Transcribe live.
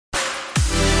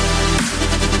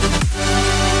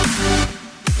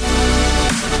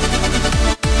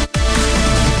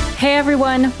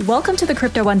everyone. Welcome to the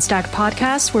Crypto Unstacked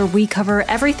podcast, where we cover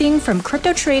everything from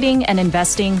crypto trading and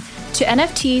investing to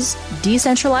NFTs,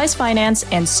 decentralized finance,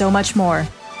 and so much more.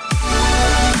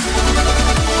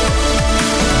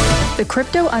 The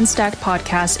Crypto Unstacked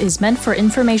podcast is meant for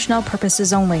informational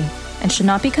purposes only and should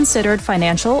not be considered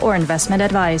financial or investment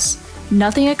advice.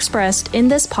 Nothing expressed in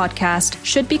this podcast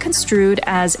should be construed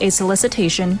as a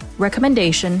solicitation,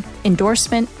 recommendation,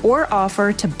 endorsement, or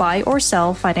offer to buy or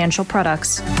sell financial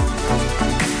products.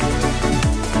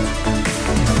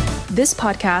 This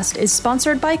podcast is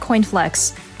sponsored by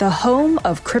CoinFlex, the home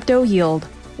of crypto yield.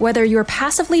 Whether you're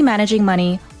passively managing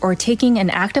money or taking an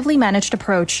actively managed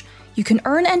approach, you can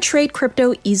earn and trade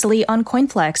crypto easily on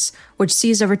CoinFlex, which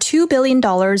sees over $2 billion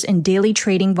in daily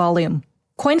trading volume.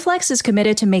 CoinFlex is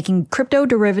committed to making crypto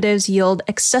derivatives yield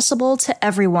accessible to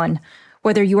everyone,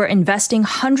 whether you are investing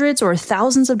hundreds or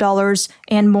thousands of dollars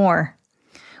and more.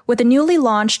 With a newly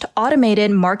launched automated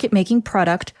market-making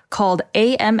product called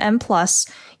AMM Plus,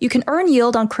 you can earn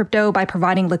yield on crypto by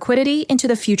providing liquidity into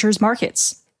the futures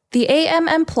markets. The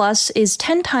AMM Plus is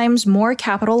 10 times more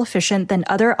capital efficient than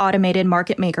other automated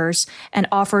market makers and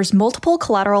offers multiple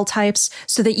collateral types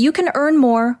so that you can earn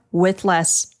more with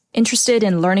less. Interested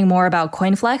in learning more about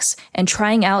CoinFlex and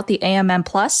trying out the AMM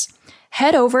Plus?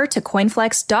 Head over to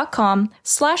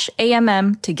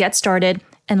coinflex.com/AMM to get started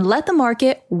and let the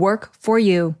market work for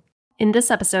you. In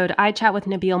this episode, I chat with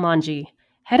Nabil Manji,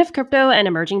 head of crypto and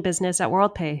emerging business at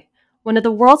WorldPay, one of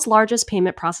the world's largest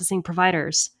payment processing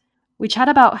providers. We chat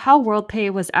about how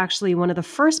WorldPay was actually one of the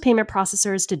first payment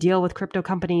processors to deal with crypto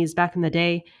companies back in the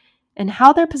day, and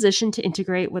how they're positioned to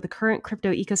integrate with the current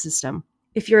crypto ecosystem.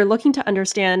 If you're looking to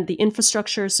understand the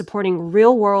infrastructure supporting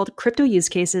real-world crypto use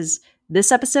cases,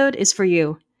 this episode is for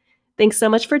you. Thanks so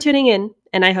much for tuning in,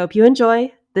 and I hope you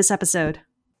enjoy this episode.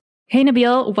 Hey,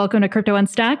 Nabil, welcome to Crypto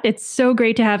Unstacked. It's so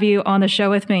great to have you on the show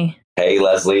with me. Hey,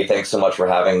 Leslie, thanks so much for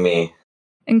having me.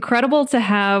 Incredible to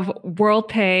have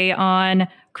WorldPay on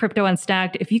Crypto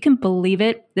Unstacked. If you can believe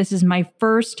it, this is my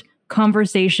first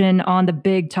conversation on the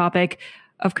big topic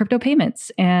of crypto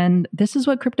payments, and this is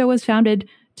what crypto was founded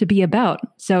to be about.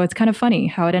 So it's kind of funny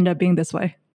how it ended up being this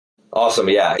way. Awesome.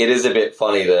 Yeah, it is a bit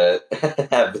funny to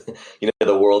have,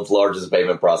 the world's largest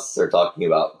payment processor talking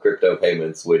about crypto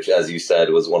payments, which, as you said,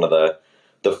 was one of the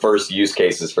first use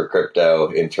cases for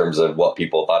crypto in terms of what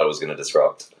people thought it was going to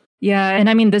disrupt. Yeah. And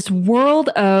I mean, this world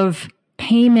of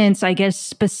payments, I guess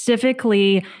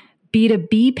specifically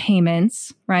B2B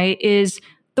payments, right, is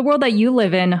the world that you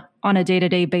live in on a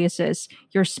day-to-day basis.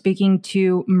 You're speaking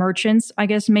to merchants, I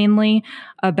guess, mainly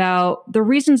about the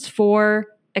reasons for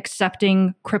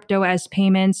accepting crypto as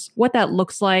payments, what that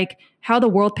looks like, how the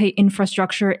WorldPay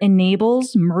infrastructure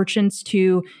enables merchants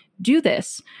to do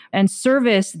this and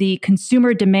service the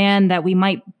consumer demand that we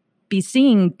might be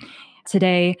seeing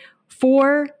today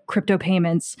for crypto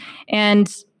payments. And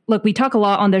look, we talk a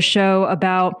lot on the show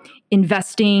about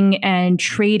investing and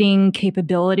trading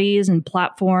capabilities and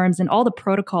platforms and all the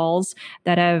protocols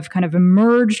that have kind of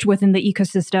emerged within the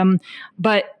ecosystem.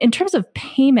 But in terms of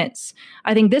payments,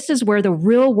 I think this is where the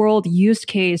real world use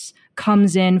case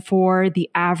comes in for the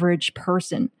average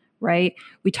person, right?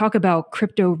 We talk about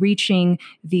crypto reaching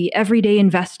the everyday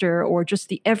investor or just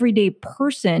the everyday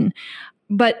person,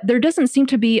 but there doesn't seem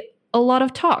to be a lot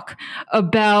of talk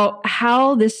about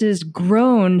how this has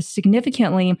grown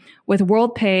significantly with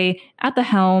WorldPay at the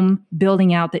helm,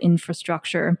 building out the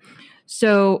infrastructure.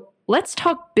 So let's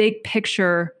talk big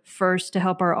picture first to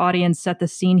help our audience set the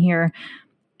scene here.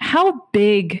 How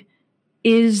big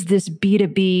is this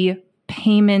B2B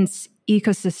payments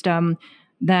ecosystem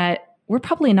that we're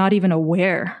probably not even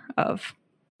aware of?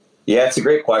 Yeah, it's a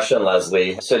great question,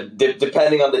 Leslie. So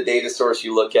depending on the data source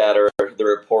you look at or the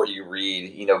report you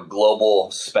read, global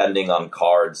spending on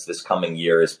cards this coming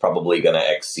year is probably going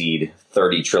to exceed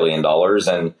 $30 trillion.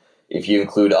 And if you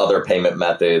include other payment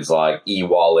methods like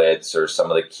e-wallets or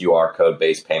some of the QR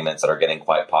code-based payments that are getting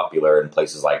quite popular in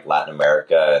places like Latin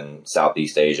America and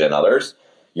Southeast Asia and others,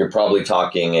 you're probably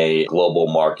talking a global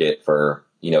market for,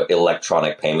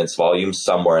 electronic payments volume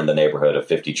somewhere in the neighborhood of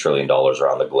 $50 trillion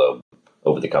around the globe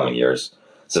over the coming years.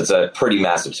 So it's a pretty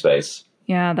massive space.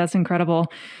 Yeah, that's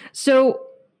incredible. So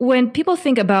when people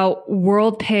think about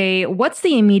WorldPay, what's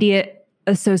the immediate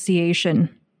association?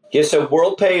 Yeah, so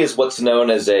WorldPay is what's known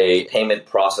as a payment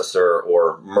processor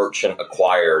or merchant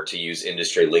acquirer, to use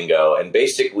industry lingo. And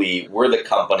basically, we're the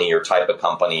company or type of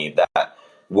company that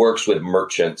works with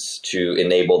merchants to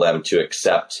enable them to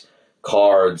accept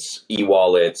cards,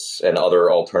 e-wallets, and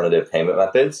other alternative payment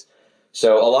methods.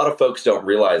 So a lot of folks don't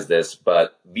realize this,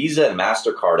 but Visa and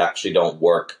MasterCard actually don't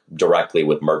work directly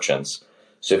with merchants.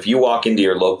 So if you walk into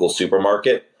your local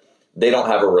supermarket, they don't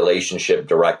have a relationship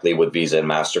directly with Visa and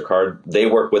MasterCard. They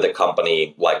work with a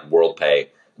company like WorldPay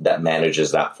that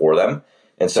manages that for them.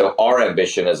 And so our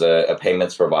ambition as a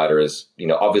payments provider is,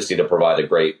 obviously to provide a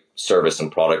great service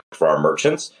and product for our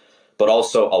merchants, but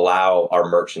also allow our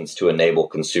merchants to enable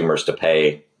consumers to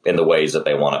pay in the ways that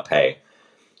they want to pay.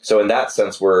 So in that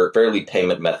sense, we're fairly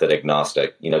payment method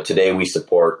agnostic. Today we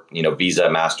support, Visa,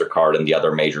 MasterCard, and the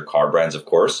other major card brands, of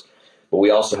course. But we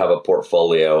also have a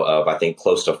portfolio of, I think,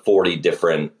 close to 40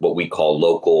 different, what we call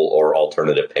local or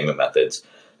alternative payment methods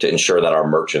to ensure that our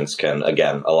merchants can,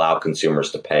 again, allow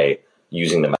consumers to pay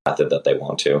using the method that they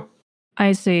want to.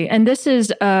 I see. And this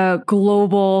is a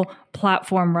global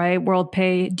platform, right?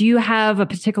 WorldPay. Do you have a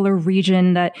particular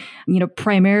region that,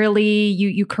 primarily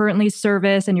you currently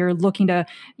service and you're looking to,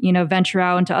 venture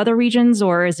out into other regions,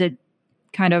 or is it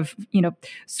kind of,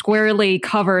 squarely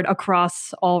covered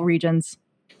across all regions?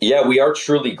 Yeah, we are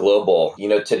truly global.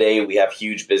 Today we have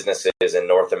huge businesses in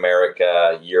North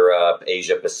America, Europe,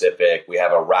 Asia Pacific. We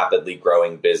have a rapidly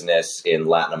growing business in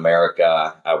Latin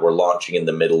America. We're launching in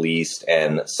the Middle East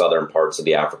and southern parts of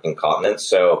the African continent.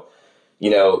 So,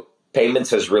 payments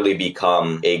has really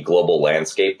become a global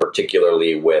landscape,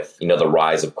 particularly with, the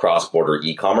rise of cross-border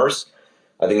e-commerce.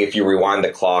 I think if you rewind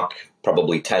the clock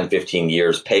probably 10, 15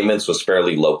 years, payments was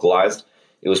fairly localized.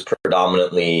 It was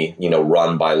predominantly,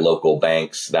 run by local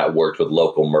banks that worked with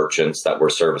local merchants that were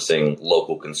servicing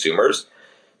local consumers.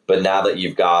 But now that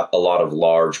you've got a lot of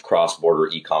large cross-border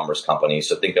e-commerce companies,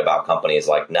 so think about companies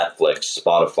like Netflix,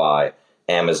 Spotify,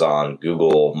 Amazon,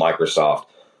 Google, Microsoft,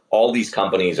 all these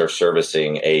companies are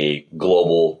servicing a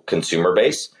global consumer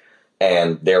base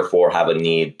and therefore have a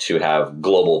need to have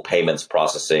global payments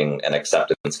processing and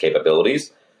acceptance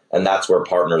capabilities. And that's where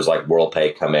partners like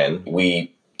WorldPay come in.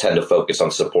 We tend to focus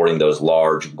on supporting those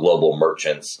large global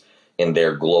merchants in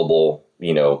their global,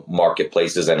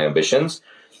 marketplaces and ambitions.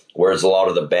 Whereas a lot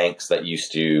of the banks that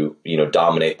used to,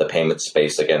 dominate the payment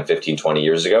space, again, 15, 20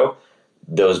 years ago,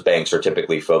 those banks are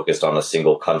typically focused on a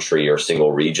single country or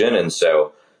single region. And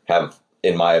so have,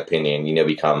 in my opinion,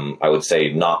 become, I would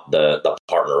say, not the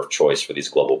partner of choice for these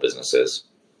global businesses.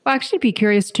 I'd actually be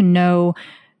curious to know,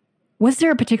 was there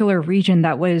a particular region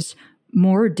that was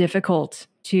more difficult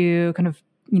to kind of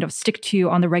stick to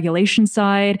on the regulation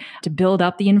side, to build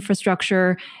up the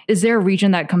infrastructure? Is there a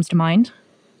region that comes to mind?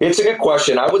 It's a good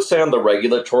question. I would say on the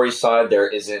regulatory side, there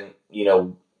isn't,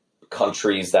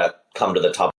 countries that come to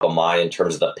the top of mind in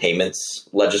terms of the payments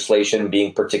legislation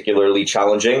being particularly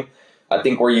challenging. I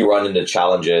think where you run into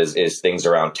challenges is things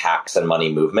around tax and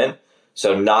money movement.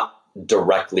 So not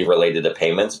directly related to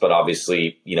payments, but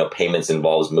obviously, payments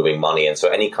involves moving money. And so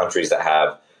any countries that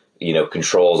have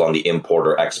controls on the import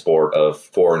or export of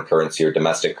foreign currency or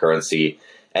domestic currency,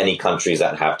 any countries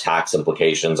that have tax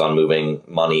implications on moving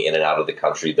money in and out of the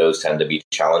country, those tend to be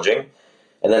challenging.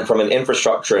 And then from an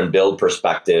infrastructure and build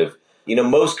perspective,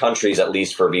 most countries, at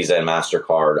least for Visa and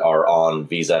MasterCard, are on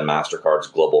Visa and MasterCard's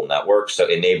global network. So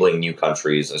enabling new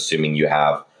countries, assuming you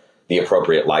have the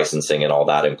appropriate licensing and all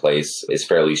that in place, is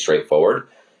fairly straightforward.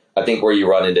 I think where you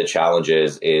run into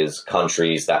challenges is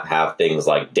countries that have things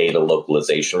like data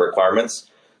localization requirements.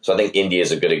 So I think India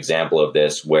is a good example of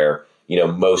this, where,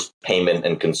 most payment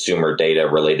and consumer data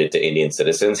related to Indian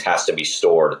citizens has to be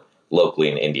stored locally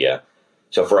in India.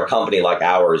 So for a company like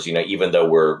ours, even though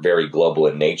we're very global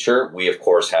in nature, we of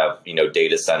course have,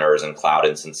 data centers and cloud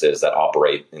instances that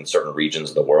operate in certain regions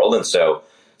of the world. And so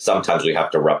sometimes we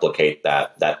have to replicate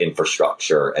that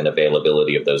infrastructure and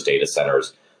availability of those data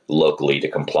centers locally to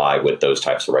comply with those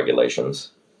types of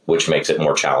regulations, which makes it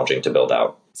more challenging to build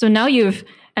out. So now you've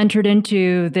entered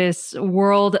into this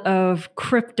world of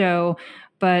crypto,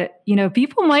 but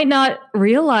people might not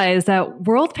realize that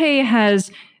WorldPay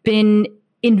has been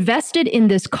invested in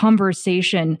this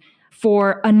conversation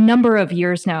for a number of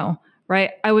years now,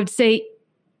 right? I would say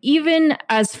even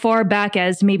as far back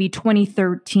as maybe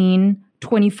 2013,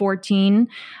 2014,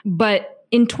 but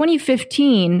in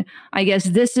 2015, I guess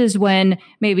this is when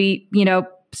maybe,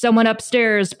 someone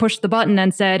upstairs pushed the button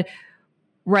and said,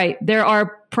 right, there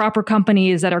are proper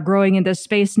companies that are growing in this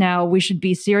space now. We should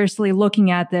be seriously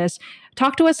looking at this.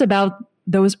 Talk to us about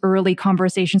those early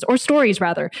conversations, or stories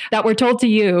rather, that were told to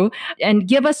you, and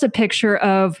give us a picture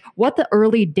of what the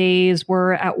early days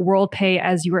were at WorldPay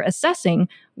as you were assessing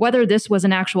whether this was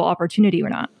an actual opportunity or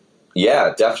not.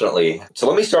 Yeah, definitely. So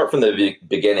let me start from the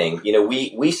beginning.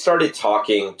 We started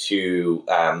talking to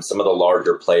some of the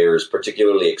larger players,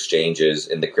 particularly exchanges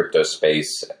in the crypto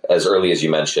space, as early as you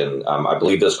mentioned. I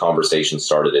believe those conversations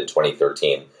started in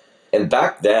 2013. And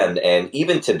back then, and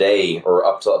even today, or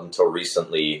until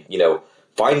recently,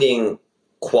 finding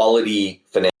quality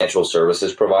financial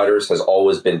services providers has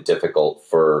always been difficult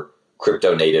for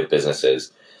crypto native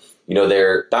businesses.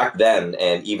 There back then,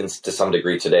 and even to some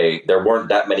degree today, there weren't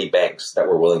that many banks that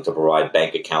were willing to provide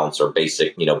bank accounts or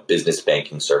basic, business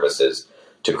banking services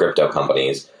to crypto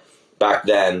companies. Back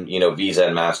then, Visa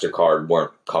and MasterCard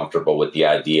weren't comfortable with the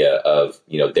idea of,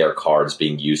 their cards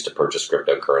being used to purchase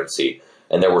cryptocurrency.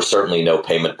 And there were certainly no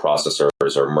payment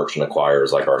processors or merchant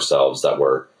acquirers like ourselves that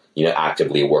were,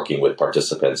 actively working with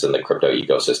participants in the crypto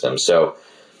ecosystem. So,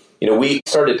 we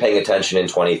started paying attention in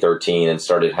 2013 and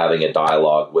started having a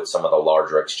dialogue with some of the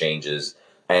larger exchanges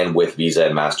and with Visa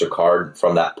and MasterCard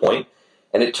from that point.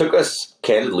 And it took us,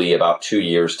 candidly, about 2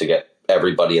 years to get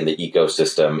everybody in the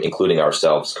ecosystem, including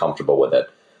ourselves, comfortable with it.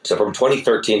 So from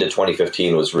 2013 to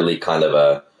 2015 was really kind of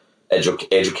a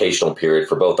educational period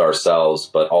for both ourselves,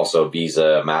 but also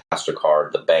Visa,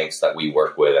 MasterCard, the banks that we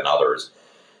work with, and others.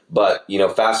 But,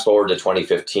 fast forward to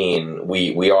 2015,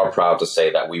 we are proud to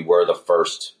say that we were the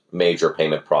first major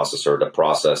payment processor to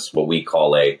process what we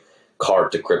call a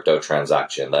card to crypto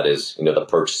transaction. That is, the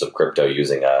purchase of crypto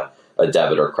using a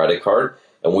debit or credit card.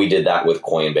 And we did that with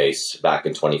Coinbase back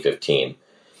in 2015.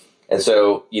 And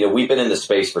so, we've been in the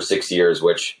space for 6 years,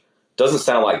 which doesn't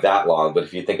sound like that long, but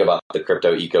if you think about the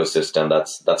crypto ecosystem,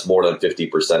 that's more than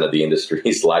 50% of the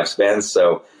industry's lifespan.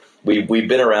 So we've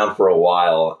been around for a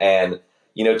while. And,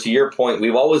 to your point,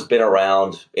 we've always been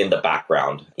around in the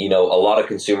background. A lot of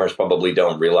consumers probably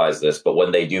don't realize this, but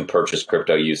when they do purchase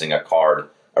crypto using a card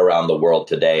around the world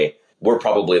today, we're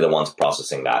probably the ones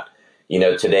processing that.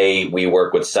 Today we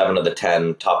work with 7 of the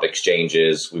 10 top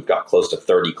exchanges. We've got close to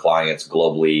 30 clients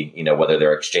globally, whether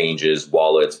they're exchanges,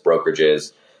 wallets,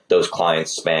 brokerages. Those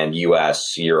clients span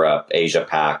US, Europe, Asia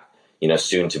Pac,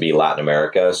 soon to be Latin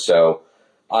America. So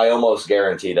I almost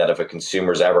guarantee that if a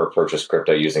consumer's ever purchased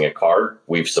crypto using a card,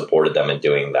 we've supported them in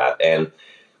doing that. And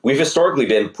we've historically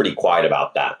been pretty quiet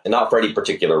about that, and not for any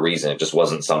particular reason. It just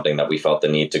wasn't something that we felt the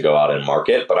need to go out and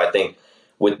market. But I think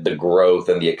with the growth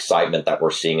and the excitement that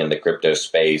we're seeing in the crypto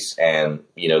space and,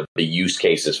 the use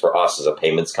cases for us as a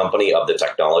payments company of the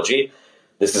technology,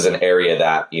 this is an area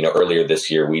that, earlier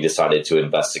this year, we decided to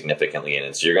invest significantly in.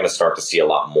 And so you're going to start to see a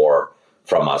lot more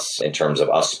from us in terms of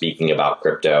us speaking about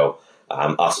crypto,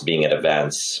 us being at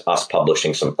events, us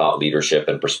publishing some thought leadership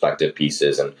and perspective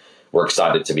pieces. And we're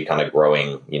excited to be kind of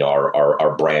growing,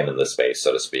 our brand in this space,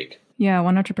 so to speak. Yeah,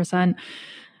 100%.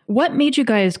 What made you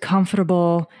guys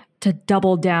comfortable to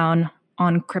double down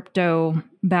on crypto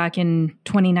back in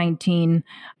 2019?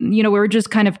 We were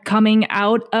just kind of coming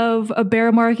out of a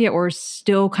bear market or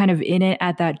still kind of in it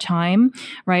at that time,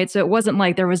 right? So it wasn't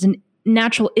like there was an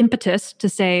natural impetus to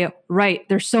say, right,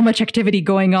 there's so much activity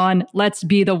going on, let's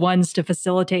be the ones to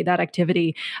facilitate that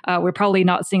activity. We're probably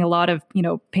not seeing a lot of,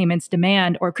 payments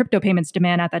demand or crypto payments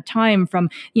demand at that time from,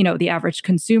 the average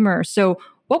consumer. So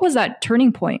what was that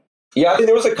turning point? Yeah, I think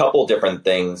there was a couple different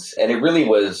things, and it really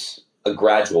was a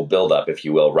gradual buildup, if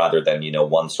you will, rather than,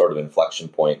 one sort of inflection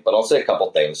point. But I'll say a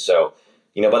couple things. So,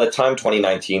 by the time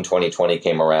 2019, 2020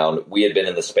 came around, we had been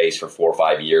in the space for 4 or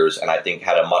 5 years, and I think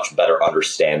had a much better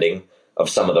understanding of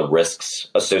some of the risks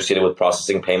associated with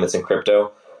processing payments in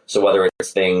crypto. So whether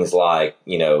it's things like,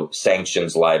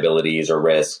 sanctions liabilities or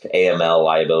risk, AML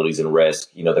liabilities and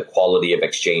risk, the quality of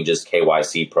exchanges,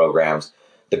 KYC programs,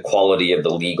 the quality of the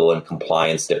legal and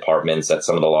compliance departments at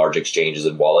some of the large exchanges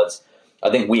and wallets, I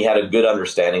think we had a good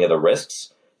understanding of the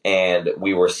risks, and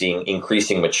we were seeing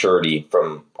increasing maturity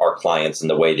from our clients in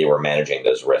the way they were managing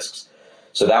those risks.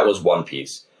 So that was one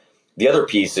piece. The other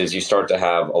piece is you start to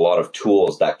have a lot of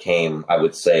tools that came, I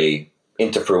would say,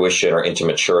 into fruition or into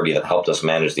maturity that helped us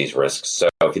manage these risks. So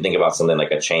if you think about something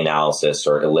like a Chainalysis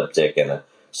or Elliptic and a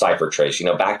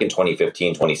CipherTrace, back in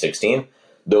 2015, 2016,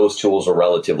 those tools were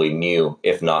relatively new,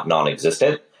 if not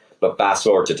non-existent. But fast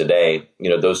forward to today,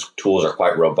 those tools are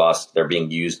quite robust. They're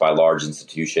being used by large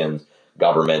institutions,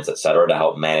 governments, et cetera, to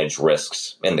help manage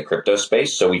risks in the crypto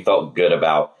space. So we felt good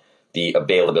about the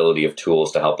availability of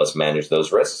tools to help us manage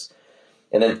those risks.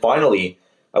 And then finally,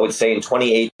 I would say in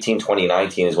 2018,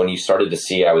 2019 is when you started to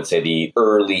see, I would say, the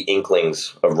early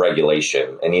inklings of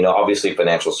regulation. And, obviously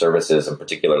financial services and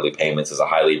particularly payments is a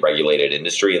highly regulated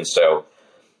industry. And so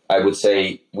I would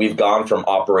say we've gone from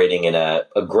operating in a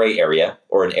gray area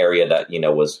or an area that,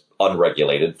 was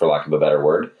unregulated, for lack of a better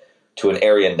word, to an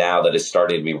area now that is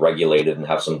starting to be regulated and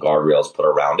have some guardrails put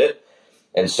around it.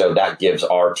 And so that gives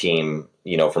our team,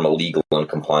 from a legal and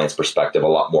compliance perspective, a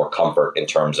lot more comfort in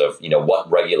terms of,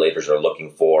 what regulators are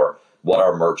looking for, what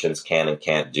our merchants can and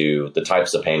can't do, the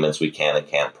types of payments we can and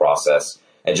can't process,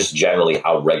 and just generally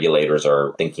how regulators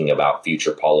are thinking about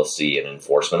future policy and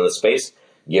enforcement in the space,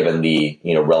 given the,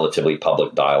 relatively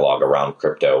public dialogue around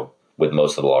crypto with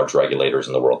most of the large regulators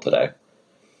in the world today.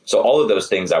 So all of those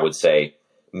things, I would say,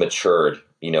 matured,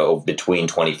 between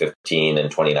 2015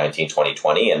 and 2019,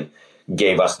 2020, and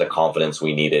gave us the confidence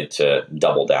we needed to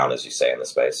double down, as you say, in the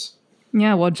space.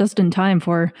 Yeah, well, just in time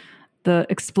for the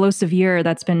explosive year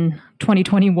that's been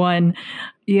 2021.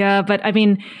 Yeah, but I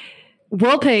mean,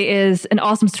 WorldPay is an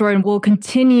awesome story and we'll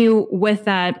continue with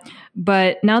that.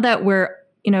 But now that we're,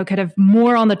 kind of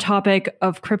more on the topic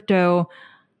of crypto,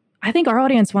 I think our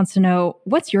audience wants to know,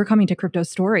 what's your coming to crypto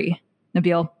story,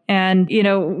 Nabil? And,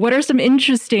 what are some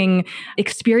interesting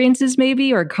experiences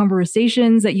maybe or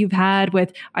conversations that you've had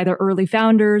with either early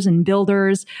founders and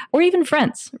builders or even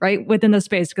friends, right, within the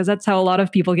space? Because that's how a lot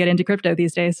of people get into crypto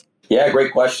these days. Yeah,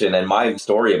 great question. And my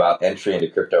story about entry into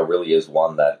crypto really is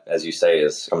one that, as you say,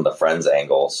 is from the friends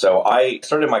angle. So I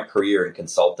started my career in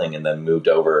consulting and then moved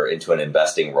over into an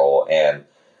investing role. And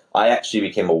I actually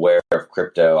became aware of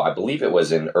crypto, I believe it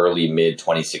was in early mid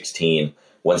 2016,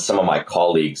 when some of my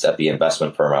colleagues at the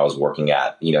investment firm I was working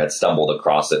at, had stumbled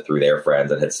across it through their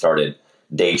friends and had started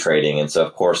day trading. And so,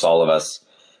 of course, all of us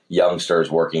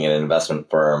youngsters working in an investment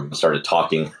firm started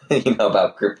talking,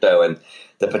 about crypto and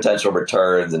the potential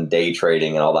returns and day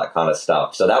trading and all that kind of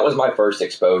stuff. So that was my first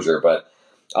exposure. But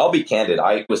I'll be candid,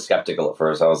 I was skeptical at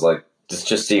first. I was like, this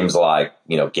just seems like,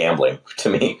 gambling to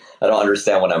me. I don't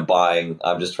understand what I'm buying.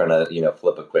 I'm just trying to,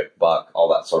 flip a quick buck, all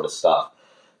that sort of stuff.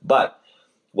 But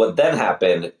what then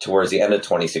happened towards the end of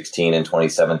 2016 and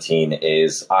 2017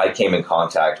 is I came in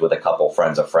contact with a couple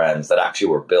friends of friends that actually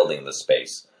were building the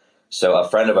space. So a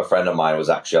friend of mine was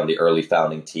actually on the early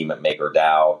founding team at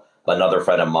MakerDAO. Another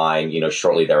friend of mine,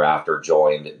 shortly thereafter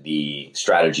joined the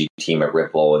strategy team at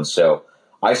Ripple. And so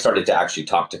I started to actually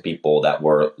talk to people that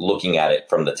were looking at it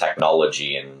from the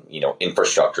technology and,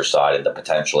 infrastructure side and the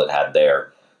potential it had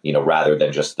there, rather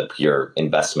than just the pure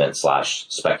investment /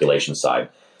 speculation side.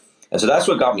 And so that's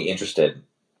what got me interested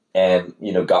and,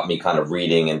 got me kind of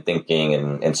reading and thinking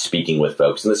and speaking with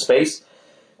folks in the space.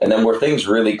 And then where things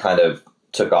really kind of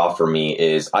took off for me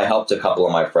is I helped a couple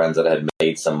of my friends that had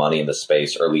made some money in the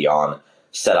space early on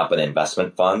set up an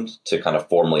investment fund to kind of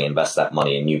formally invest that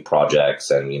money in new projects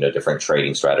and, different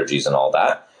trading strategies and all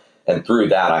that. And through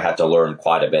that, I had to learn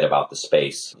quite a bit about the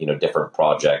space, different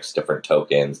projects, different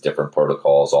tokens, different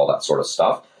protocols, all that sort of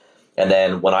stuff. And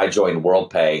then when I joined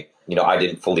WorldPay, I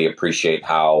didn't fully appreciate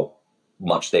how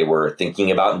much they were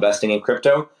thinking about investing in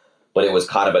crypto, but it was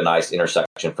kind of a nice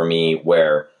intersection for me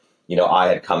where, I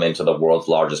had come into the world's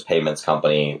largest payments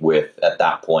company with, at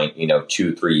that point,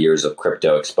 2-3 years of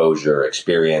crypto exposure,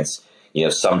 experience,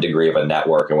 some degree of a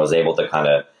network, and was able to kind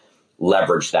of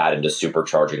leverage that into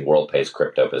supercharging WorldPay's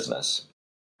crypto business.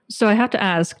 So I have to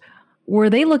ask, were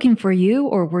they looking for you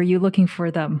or were you looking for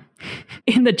them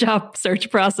in the job search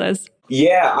process?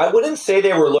 Yeah, I wouldn't say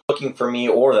they were looking for me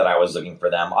or that I was looking for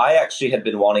them. I actually had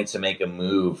been wanting to make a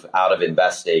move out of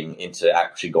investing into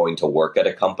actually going to work at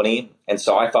a company. And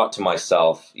so I thought to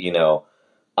myself,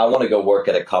 I want to go work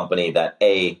at a company that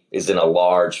A, is in a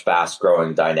large,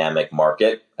 fast-growing, dynamic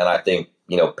market. And I think,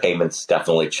 payments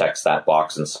definitely checks that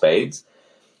box in spades.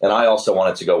 And I also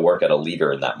wanted to go work at a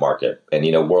leader in that market. And,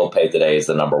 WorldPay today is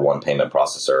the number one payment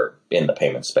processor in the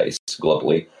payment space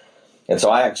globally. And so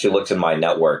I actually looked in my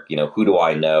network, who do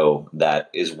I know that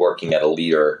is working at a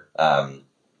leader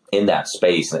in that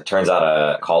space? And it turns out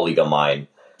a colleague of mine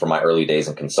from my early days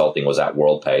in consulting was at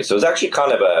WorldPay. So it was actually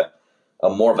kind of a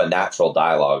more of a natural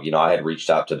dialogue. I had reached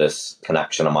out to this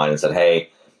connection of mine and said, hey,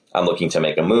 I'm looking to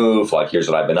make a move. Like, here's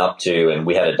what I've been up to. And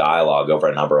we had a dialogue over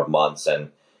a number of months.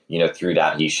 And, through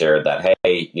that, he shared that,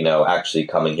 hey, actually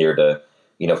coming here to,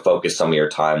 focus some of your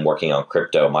time working on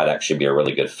crypto might actually be a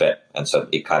really good fit. And so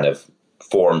it kind of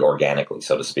formed organically,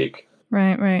 so to speak.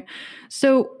 Right.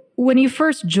 So when you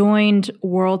first joined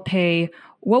WorldPay,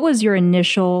 what was your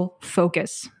initial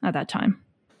focus at that time?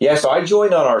 Yeah, so I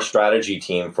joined on our strategy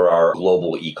team for our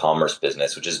global e-commerce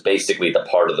business, which is basically the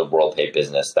part of the WorldPay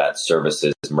business that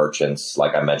services merchants,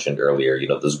 like I mentioned earlier,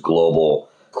 those global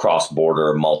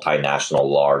cross-border, multinational,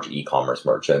 large e-commerce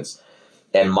merchants.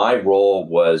 And my role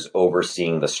was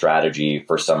overseeing the strategy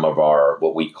for some of our,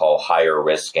 what we call higher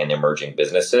risk and emerging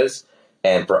businesses.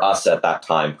 And for us at that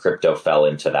time, crypto fell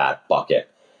into that bucket.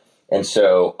 And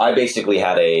so I basically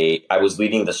I was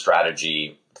leading the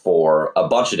strategy for a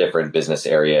bunch of different business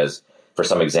areas. For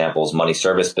some examples, money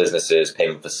service businesses,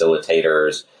 payment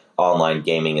facilitators, online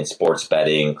gaming and sports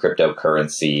betting,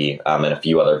 cryptocurrency, and a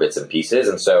few other bits and pieces.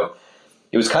 And so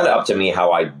it was kind of up to me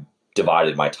how I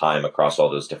divided my time across all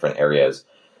those different areas.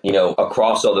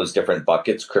 Across all those different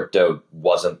buckets, crypto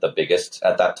wasn't the biggest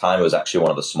at that time. It was actually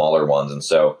one of the smaller ones. And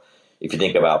so if you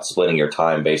think about splitting your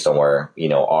time based on where,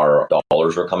 our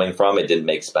dollars were coming from, it didn't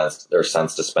make sense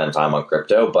to spend time on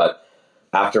crypto. But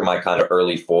after my kind of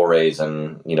early forays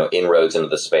and, inroads into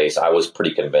the space, I was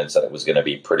pretty convinced that it was going to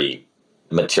be pretty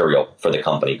material for the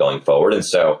company going forward. And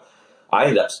so I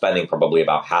ended up spending probably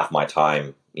about half my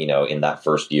time, in that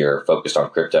first year focused on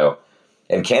crypto.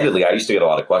 And candidly, I used to get a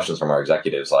lot of questions from our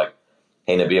executives like,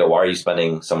 hey, Nabil, why are you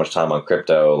spending so much time on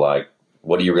crypto? Like,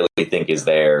 what do you really think is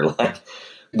there? Like,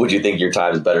 would you think your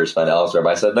time is better spent elsewhere? But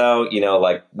I said, no,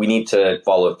 we need to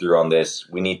follow through on this.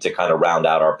 We need to kind of round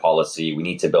out our policy. We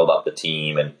need to build up the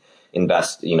team and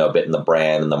invest, a bit in the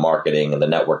brand and the marketing and the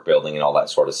network building and all that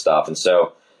sort of stuff. And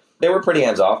so they were pretty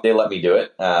hands off. They let me do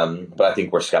it. But I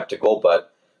think we're skeptical.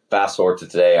 But fast forward to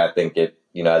today, I think it,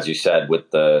 as you said,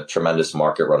 with the tremendous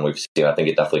market run we've seen, I think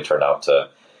it definitely turned out to,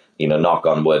 knock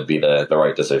on wood, be the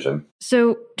right decision.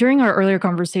 So during our earlier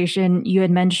conversation, you had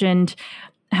mentioned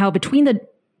how between the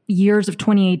years of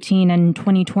 2018 and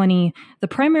 2020, the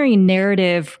primary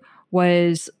narrative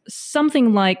was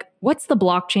something like, what's the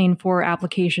blockchain for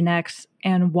application X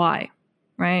and why,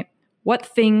 right? What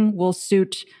thing will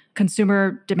suit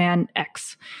consumer demand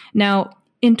X? Now,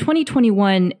 in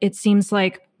 2021, it seems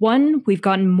like, one, we've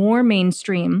gotten more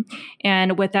mainstream.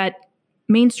 And with that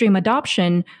mainstream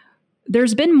adoption,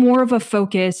 there's been more of a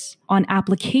focus on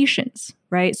applications,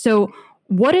 right? So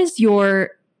what is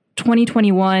your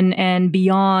 2021 and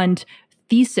beyond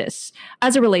thesis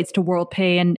as it relates to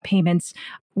WorldPay and payments?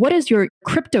 What is your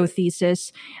crypto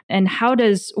thesis, and how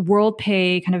does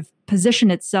WorldPay kind of position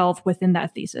itself within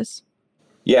that thesis?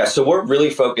 Yeah, so we're really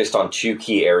focused on two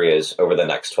key areas over the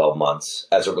next 12 months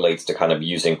as it relates to kind of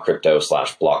using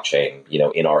crypto/blockchain,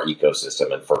 in our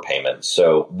ecosystem and for payments.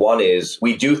 So one is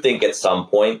we do think at some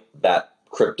point that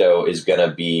crypto is going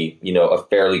to be, a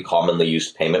fairly commonly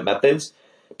used payment methods,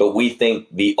 but we think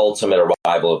the ultimate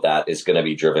arrival of that is going to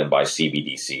be driven by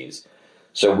CBDCs.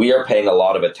 So we are paying a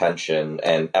lot of attention,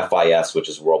 and FIS, which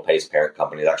is WorldPay's parent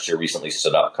company, has actually recently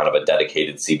stood up kind of a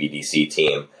dedicated CBDC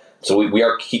team. So we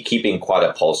are keeping quite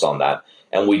a pulse on that.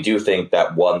 And we do think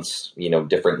that once,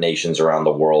 different nations around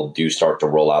the world do start to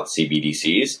roll out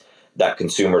CBDCs, that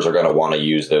consumers are going to want to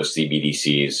use those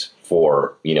CBDCs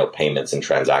for, payments and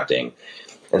transacting.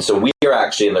 And so we are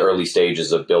actually in the early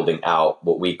stages of building out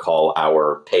what we call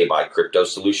our Pay by Crypto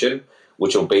solution,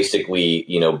 which will basically,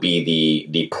 be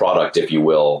the product, if you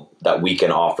will, that we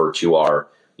can offer to our,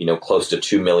 close to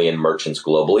 2 million merchants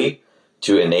globally,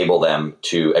 to enable them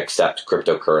to accept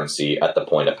cryptocurrency at the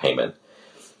point of payment.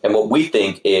 And what we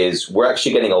think is we're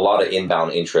actually getting a lot of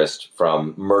inbound interest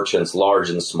from merchants,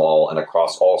 large and small, and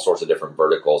across all sorts of different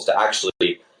verticals to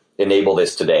actually enable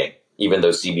this today, even though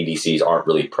CBDCs aren't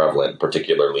really prevalent,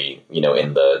 particularly,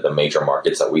 in the major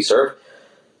markets that we serve.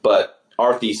 But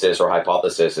our thesis or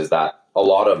hypothesis is that a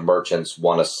lot of merchants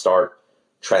want to start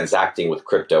transacting with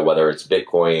crypto, whether it's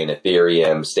Bitcoin,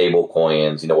 Ethereum, stable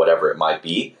coins, whatever it might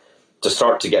be, to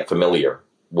start to get familiar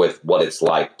with what it's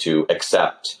like to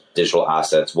accept digital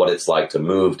assets, what it's like to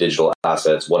move digital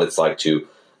assets, what it's like to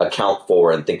account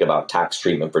for and think about tax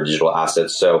treatment for digital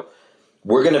assets. So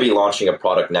we're going to be launching a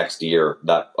product next year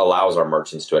that allows our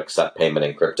merchants to accept payment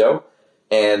in crypto.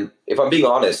 And if I'm being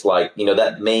honest,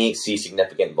 that may see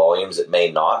significant volumes, it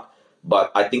may not,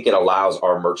 but I think it allows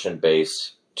our merchant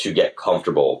base to get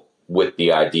comfortable with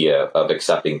the idea of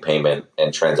accepting payment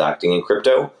and transacting in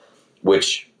crypto,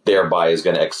 which thereby is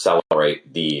going to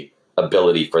accelerate the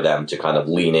ability for them to kind of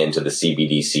lean into the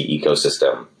CBDC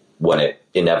ecosystem when it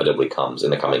inevitably comes in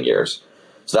the coming years.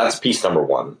 So that's piece number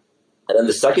one. And then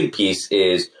the second piece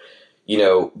is,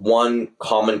 one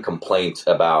common complaint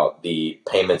about the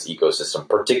payments ecosystem,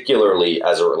 particularly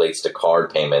as it relates to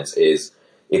card payments, is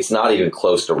it's not even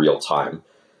close to real time.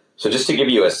 So just to give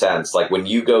you a sense, like when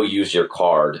you go use your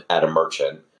card at a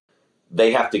merchant,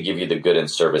 they have to give you the good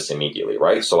and service immediately,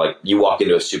 right? So like you walk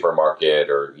into a supermarket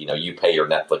or, you pay your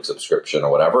Netflix subscription or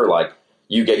whatever, like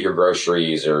you get your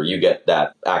groceries or you get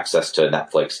that access to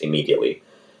Netflix immediately.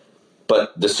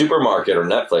 But the supermarket or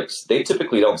Netflix, they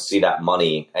typically don't see that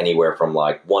money anywhere from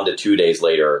like 1 to 2 days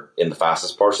later in the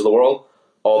fastest parts of the world,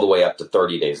 all the way up to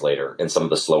 30 days later in some of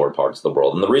the slower parts of the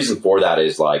world. And the reason for that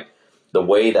is like the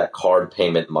way that card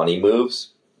payment money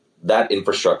moves, that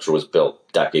infrastructure was built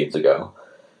decades ago.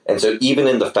 And so even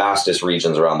in the fastest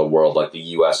regions around the world, like the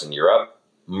US and Europe,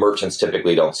 merchants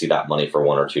typically don't see that money for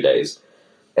 1 or 2 days.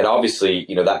 And obviously,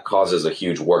 that causes a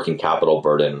huge working capital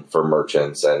burden for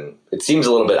merchants. And it seems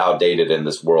a little bit outdated in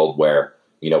this world where,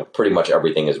 pretty much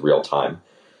everything is real time.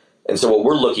 And so what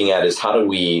we're looking at is how do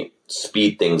we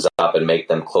speed things up and make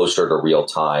them closer to real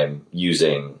time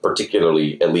using,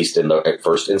 particularly, at least in the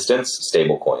first instance,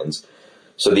 stable coins.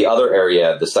 So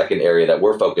the second area that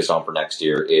we're focused on for next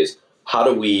year is how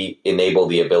do we enable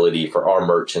the ability for our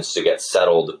merchants to get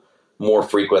settled more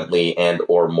frequently and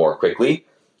or more quickly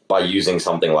by using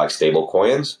something like stable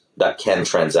coins that can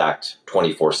transact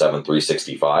 24/7,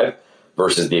 365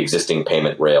 versus the existing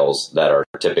payment rails that are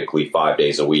typically 5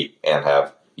 days a week and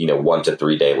have, 1 to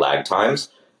 3 day lag times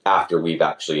after we've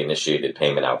actually initiated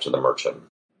payment out to the merchant.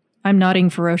 I'm nodding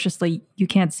ferociously. You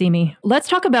can't see me. Let's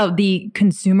talk about the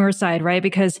consumer side, right?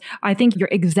 Because I think you're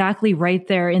exactly right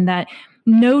there in that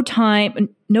no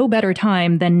better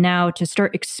time than now to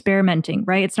start experimenting,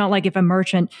 right? It's not like if a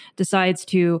merchant decides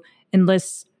to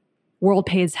enlist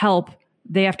WorldPay's help,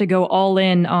 they have to go all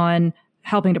in on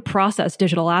helping to process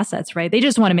digital assets, right? They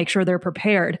just want to make sure they're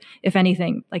prepared, if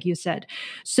anything, like you said.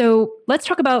 So let's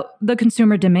talk about the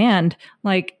consumer demand.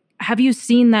 Like, have you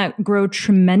seen that grow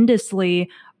tremendously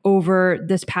over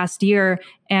this past year,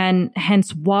 and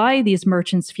hence why these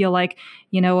merchants feel like,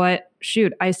 you know what,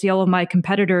 shoot, I see all of my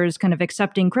competitors kind of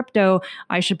accepting crypto.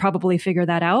 I should probably figure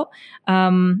that out.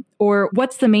 Or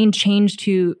what's the main change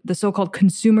to the so-called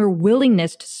consumer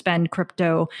willingness to spend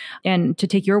crypto? And to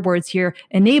take your words here,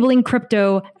 enabling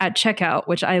crypto at checkout,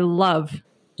 which I love.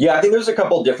 Yeah, I think there's a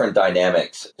couple different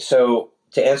dynamics. So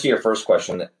to answer your first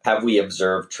question, have we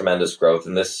observed tremendous growth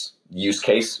in this use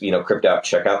case, crypto at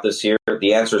checkout this year?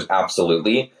 The answer is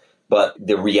absolutely. But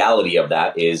the reality of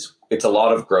that is it's a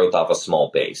lot of growth off a small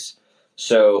base.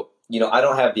 So, I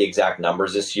don't have the exact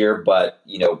numbers this year, but,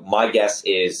 my guess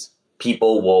is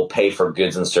people will pay for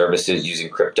goods and services using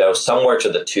crypto somewhere to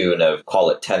the tune of, call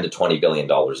it $10 to $20 billion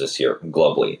this year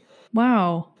globally.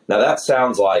 Wow. Now that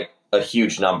sounds like a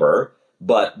huge number,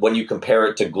 but when you compare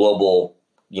it to global,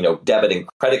 debit and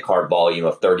credit card volume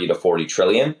of 30 to 40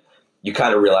 trillion, you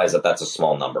kind of realize that that's a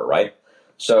small number, right?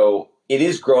 So it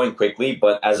is growing quickly,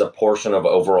 but as a portion of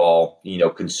overall,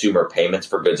 consumer payments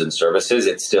for goods and services,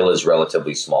 it still is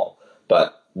relatively small,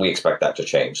 but we expect that to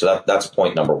change. So that's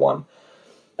point number one.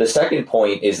 The second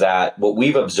point is that what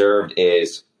we've observed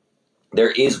is there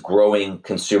is growing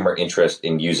consumer interest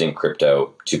in using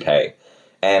crypto to pay.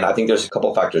 And I think there's a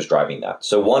couple factors driving that.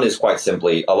 So one is quite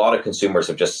simply, a lot of consumers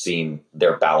have just seen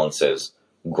their balances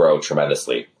grow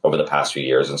tremendously over the past few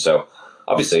years. And so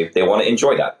obviously they want to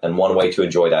enjoy that. And one way to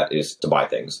enjoy that is to buy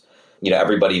things.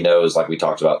 Everybody knows, like we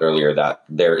talked about earlier, that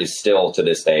there is still to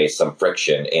this day some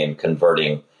friction in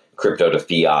converting crypto to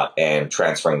fiat and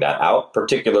transferring that out,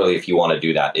 particularly if you want to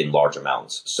do that in large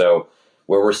amounts. So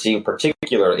where we're seeing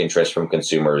particular interest from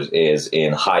consumers is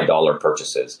in high dollar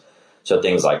purchases. So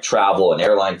things like travel and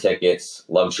airline tickets,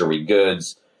 luxury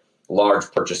goods,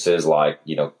 large purchases like,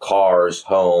 cars,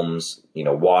 homes,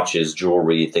 watches,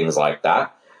 jewelry, things like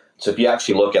that. So if you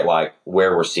actually look at like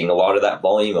where we're seeing a lot of that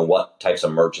volume and what types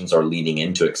of merchants are leaning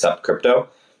in to accept crypto,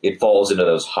 it falls into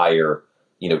those higher,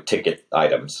 ticket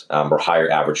items or higher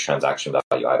average transaction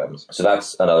value items. So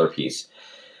that's another piece.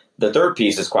 The third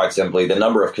piece is quite simply the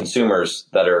number of consumers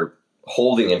that are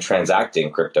holding and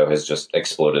transacting crypto has just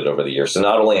exploded over the years. So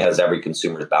not only has every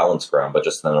consumer's balance grown, but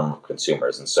just the number of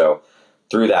consumers. And so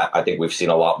through that, I think we've seen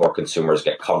a lot more consumers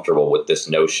get comfortable with this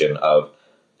notion of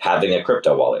having a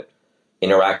crypto wallet,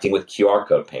 interacting with QR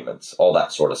code payments, all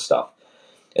that sort of stuff.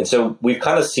 And so we've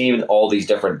kind of seen all these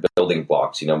different building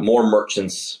blocks, more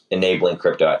merchants enabling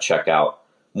crypto at checkout,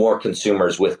 more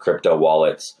consumers with crypto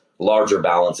wallets, larger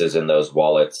balances in those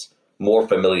wallets, more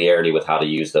familiarity with how to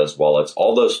use those wallets.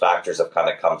 All those factors have kind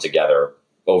of come together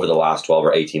over the last 12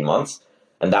 or 18 months.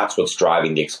 And that's what's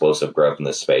driving the explosive growth in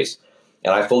this space.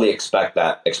 And I fully expect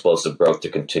that explosive growth to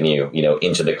continue,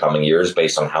 into the coming years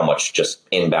based on how much just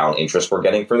inbound interest we're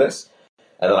getting for this.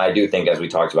 And then I do think, as we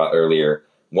talked about earlier,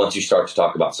 once you start to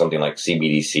talk about something like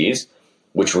CBDCs,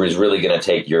 which is really going to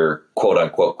take your quote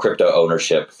unquote crypto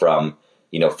ownership from,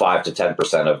 5 to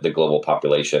 10% of the global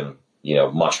population,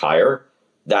 much higher,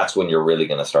 that's when you're really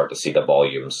going to start to see the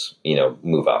volumes,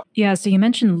 move up. Yeah. So you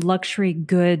mentioned luxury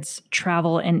goods,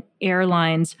 travel, and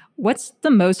airlines. What's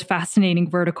the most fascinating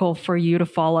vertical for you to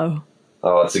follow?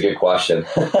 Oh, that's a good question.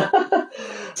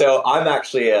 So I'm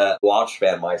actually a watch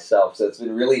fan myself. So it's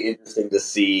been really interesting to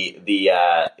see the,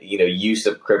 use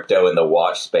of crypto in the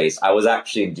watch space. I was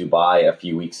actually in Dubai a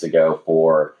few weeks ago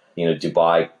for,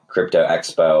 Dubai Crypto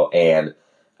Expo. And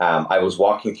I was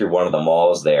walking through one of the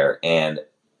malls there, and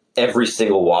every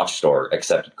single watch store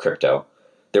accepted crypto.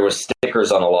 There was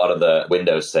stickers on a lot of the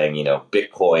windows saying,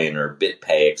 Bitcoin or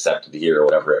BitPay accepted here or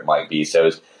whatever it might be. So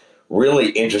it's really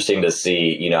interesting to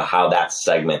see, how that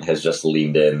segment has just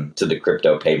leaned in to the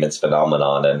crypto payments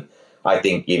phenomenon. And I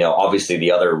think, obviously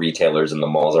the other retailers in the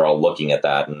malls are all looking at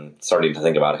that and starting to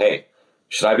think about, hey,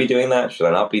 should I be doing that? Should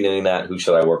I not be doing that? Who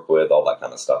should I work with? All that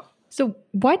kind of stuff. So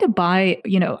why Dubai,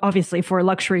 obviously for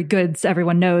luxury goods,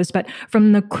 everyone knows, but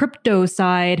from the crypto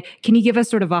side, can you give us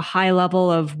sort of a high level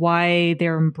of why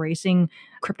they're embracing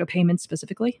crypto payments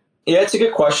specifically? Yeah, it's a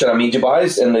good question. I mean,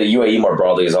 Dubai's and the UAE more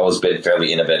broadly has always been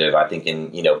fairly innovative, I think, in,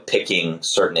 picking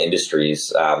certain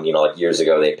industries. Like years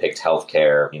ago, they picked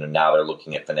healthcare. Now they're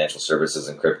looking at financial services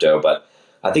and crypto. But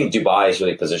I think Dubai has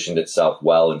really positioned itself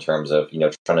well in terms of,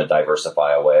 trying to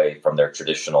diversify away from their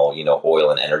traditional,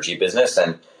 oil and energy business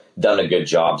and done a good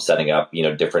job setting up,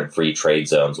 different free trade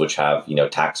zones, which have,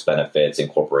 tax benefits,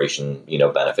 incorporation,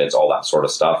 benefits, all that sort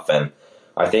of stuff. And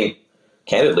I think,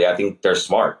 candidly, I think they're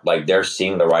smart. Like they're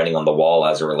seeing the writing on the wall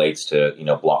as it relates to,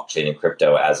 blockchain and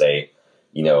crypto as a,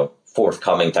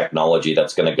 forthcoming technology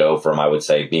that's going to go from, I would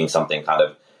say, being something kind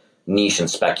of niche and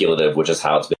speculative, which is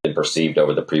how it's been perceived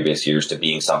over the previous years, to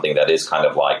being something that is kind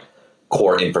of like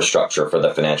core infrastructure for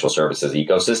the financial services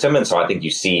ecosystem. And so I think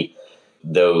you see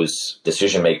those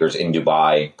decision makers in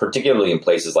Dubai, particularly in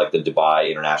places like the Dubai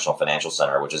International Financial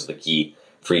Center, which is the key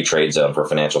free trade zone for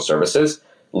financial services,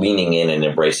 leaning in and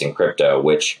embracing crypto,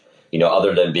 which,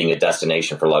 other than being a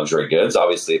destination for luxury goods,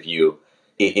 obviously, if you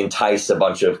entice a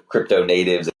bunch of crypto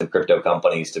natives and crypto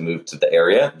companies to move to the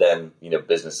area, then,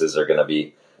 businesses are going to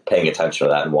be paying attention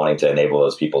to that and wanting to enable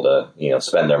those people to,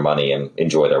 spend their money and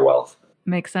enjoy their wealth.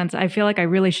 Makes sense. I feel like I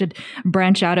really should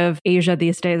branch out of Asia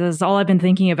these days. That's all I've been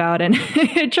thinking about and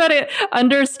try to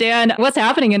understand what's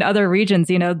happening in other regions.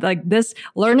 Like this,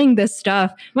 learning this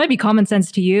stuff might be common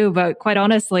sense to you, but quite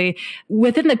honestly,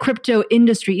 within the crypto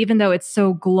industry, even though it's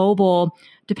so global,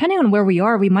 depending on where we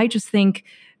are, we might just think,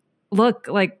 look,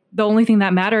 like the only thing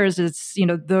that matters is,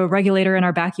 the regulator in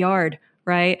our backyard.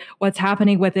 Right? What's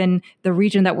happening within the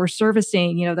region that we're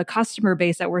servicing, the customer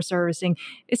base that we're servicing,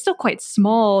 it's still quite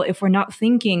small if we're not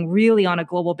thinking really on a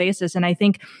global basis. And I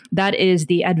think that is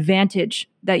the advantage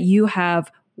that you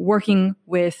have working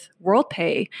with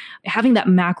WorldPay, having that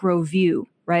macro view,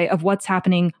 right, of what's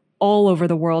happening all over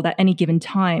the world at any given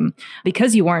time,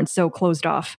 because you aren't so closed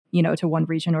off, to one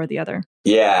region or the other.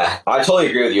 Yeah, I totally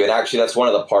agree with you. And actually, that's one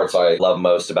of the parts I love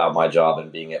most about my job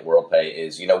and being at WorldPay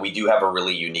is, we do have a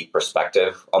really unique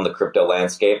perspective on the crypto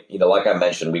landscape. Like I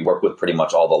mentioned, we work with pretty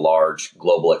much all the large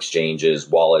global exchanges,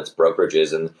 wallets,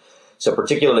 brokerages. And so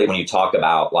particularly when you talk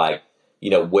about like,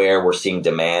 where we're seeing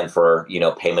demand for,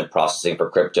 payment processing for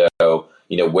crypto,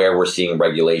 where we're seeing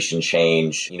regulation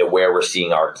change, where we're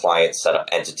seeing our clients set up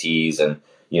entities and,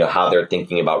 how they're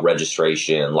thinking about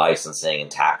registration and licensing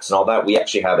and tax and all that. We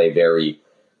actually have a very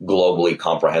globally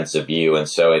comprehensive view. And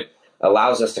so it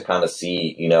allows us to kind of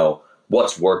see,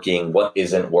 what's working, what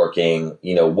isn't working,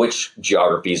 which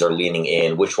geographies are leaning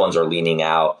in, which ones are leaning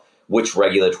out, which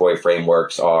regulatory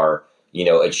frameworks are,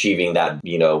 achieving that,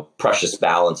 precious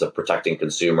balance of protecting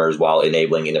consumers while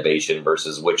enabling innovation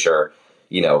versus which are,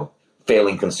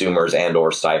 failing consumers and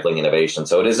or stifling innovation.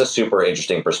 So it is a super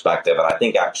interesting perspective. And I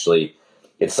think actually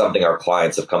it's something our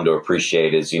clients have come to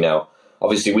appreciate is,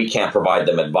 obviously we can't provide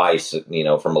them advice,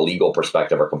 from a legal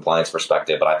perspective or compliance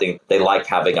perspective, but I think they like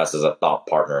having us as a thought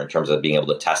partner in terms of being able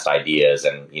to test ideas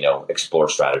and, explore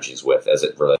strategies with as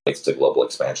it relates to global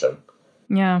expansion.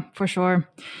 Yeah, for sure.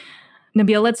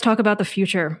 Nabil, let's talk about the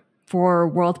future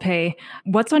for WorldPay.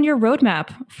 What's on your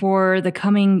roadmap for the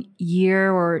coming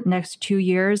year or next 2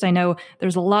 years? I know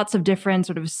there's lots of different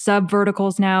sort of sub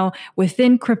verticals now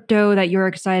within crypto that you're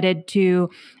excited to,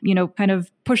 kind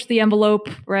of push the envelope,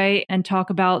 right, and talk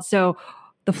about. So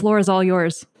the floor is all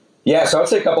yours. Yeah, so I would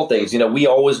say a couple things. We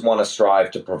always want to strive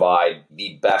to provide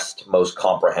the best, most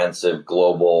comprehensive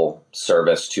global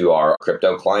service to our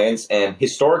crypto clients. And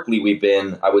historically, we've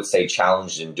been, I would say,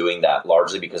 challenged in doing that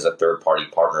largely because of third-party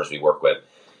partners we work with.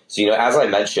 So, as I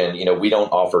mentioned, we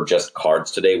don't offer just cards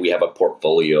today. We have a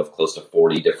portfolio of close to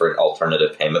 40 different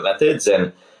alternative payment methods.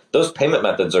 And those payment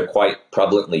methods are quite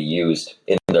prevalently used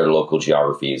in their local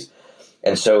geographies.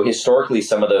 And so historically,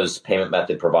 some of those payment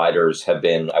method providers have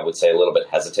been, I would say, a little bit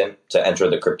hesitant to enter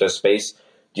the crypto space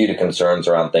due to concerns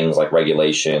around things like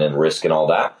regulation and risk and all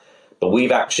that. But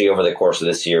we've actually, over the course of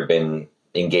this year, been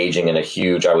engaging in a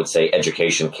huge, I would say,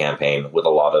 education campaign with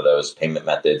a lot of those payment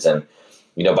methods. And,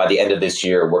 by the end of this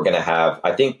year, we're going to have,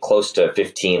 I think, close to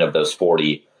 15 of those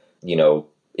 40,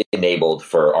 enabled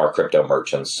for our crypto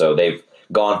merchants. So they've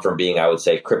gone from being, I would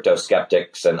say, crypto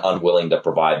skeptics and unwilling to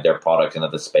provide their product into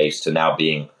the space to now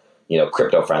being,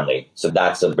 crypto friendly. So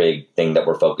that's a big thing that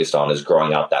we're focused on is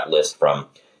growing out that list from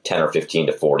 10 or 15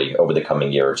 to 40 over the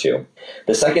coming year or two.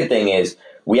 The second thing is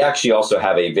we actually also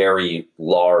have a very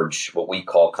large, what we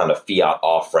call kind of fiat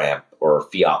off ramp or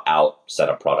fiat out set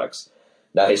of products.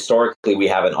 Now, historically, we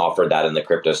haven't offered that in the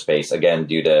crypto space, again,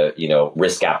 due to,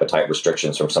 risk appetite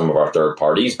restrictions from some of our third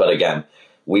parties. But again,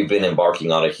 we've been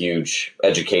embarking on a huge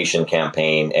education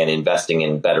campaign and investing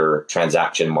in better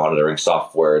transaction monitoring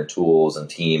software and tools and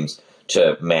teams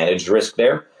to manage risk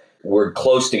there. We're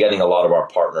close to getting a lot of our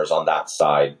partners on that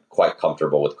side quite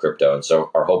comfortable with crypto, and so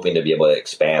are hoping to be able to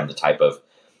expand the type of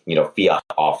fiat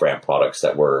off-ramp products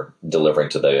that we're delivering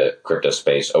to the crypto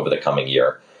space over the coming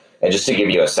year. And just to give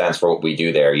you a sense for what we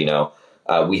do there,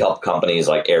 we help companies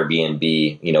like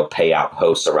Airbnb, pay out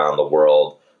hosts around the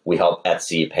world. We help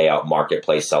Etsy pay out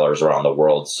marketplace sellers around the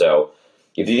world. So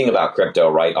if you think about crypto,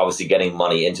 right, obviously getting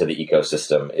money into the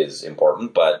ecosystem is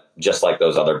important, but just like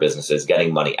those other businesses,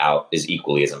 getting money out is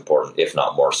equally as important, if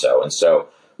not more so. And so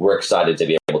we're excited to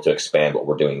be able to expand what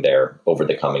we're doing there over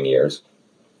the coming years.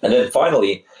 And then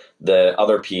finally, the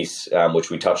other piece, which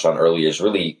we touched on earlier, is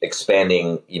really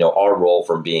expanding, our role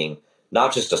from being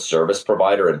not just a service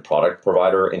provider and product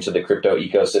provider into the crypto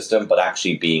ecosystem, but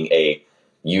actually being a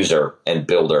user and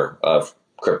builder of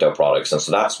crypto products. And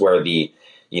so that's where the,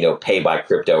 pay by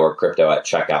crypto or crypto at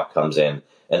checkout comes in,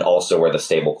 and also where the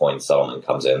stablecoin settlement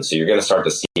comes in. So you're going to start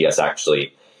to see us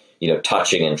actually,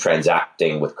 touching and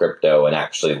transacting with crypto and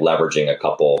actually leveraging a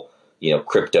couple,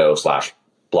 crypto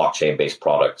 / blockchain based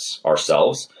products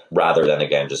ourselves, rather than,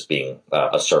 again, just being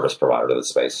a service provider to the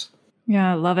space.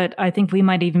 Yeah, I love it. I think we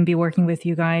might even be working with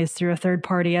you guys through a third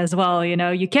party as well.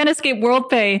 You can't escape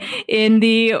WorldPay in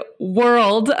the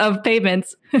world of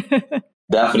payments.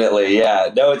 Definitely.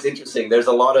 Yeah. No, it's interesting. There's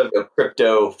a lot of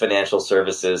crypto financial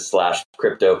services /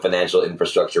 crypto financial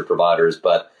infrastructure providers,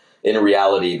 but in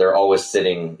reality, they're always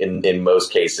sitting in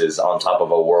most cases on top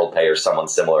of a WorldPay or someone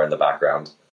similar in the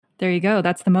background. There you go.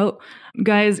 That's the moat.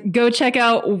 Guys, go check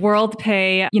out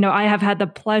WorldPay. I have had the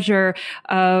pleasure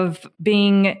of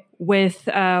being with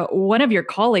one of your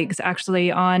colleagues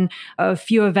actually on a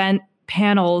few event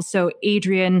panels. So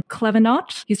Adrien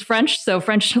Clevenot, he's French, so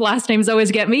French last names always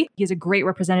get me. He's a great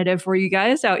representative for you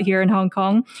guys out here in Hong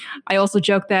Kong. I also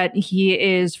joke that he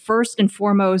is first and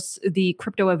foremost the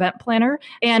crypto event planner,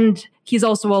 and he's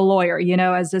also a lawyer,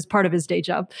 as part of his day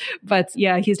job. But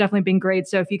yeah, he's definitely been great.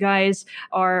 So if you guys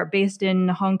are based in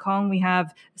Hong Kong, we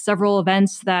have several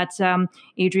events that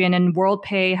Adrien and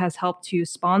WorldPay has helped to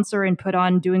sponsor and put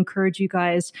on. Do encourage you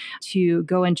guys to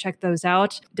go and check those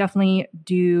out. Definitely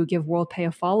do give WorldPay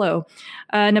a follow.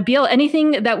 Nabil,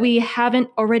 anything that we haven't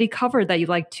already covered that you'd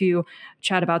like to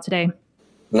chat about today?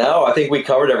 No, I think we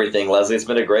covered everything, Leslie. It's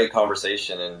been a great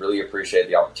conversation and really appreciate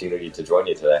the opportunity to join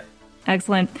you today.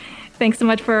 Excellent. Thanks so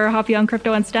much for hopping on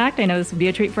Crypto Unstacked. I know this will be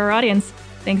a treat for our audience.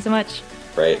 Thanks so much.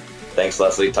 Great. Thanks,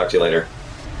 Leslie. Talk to you later.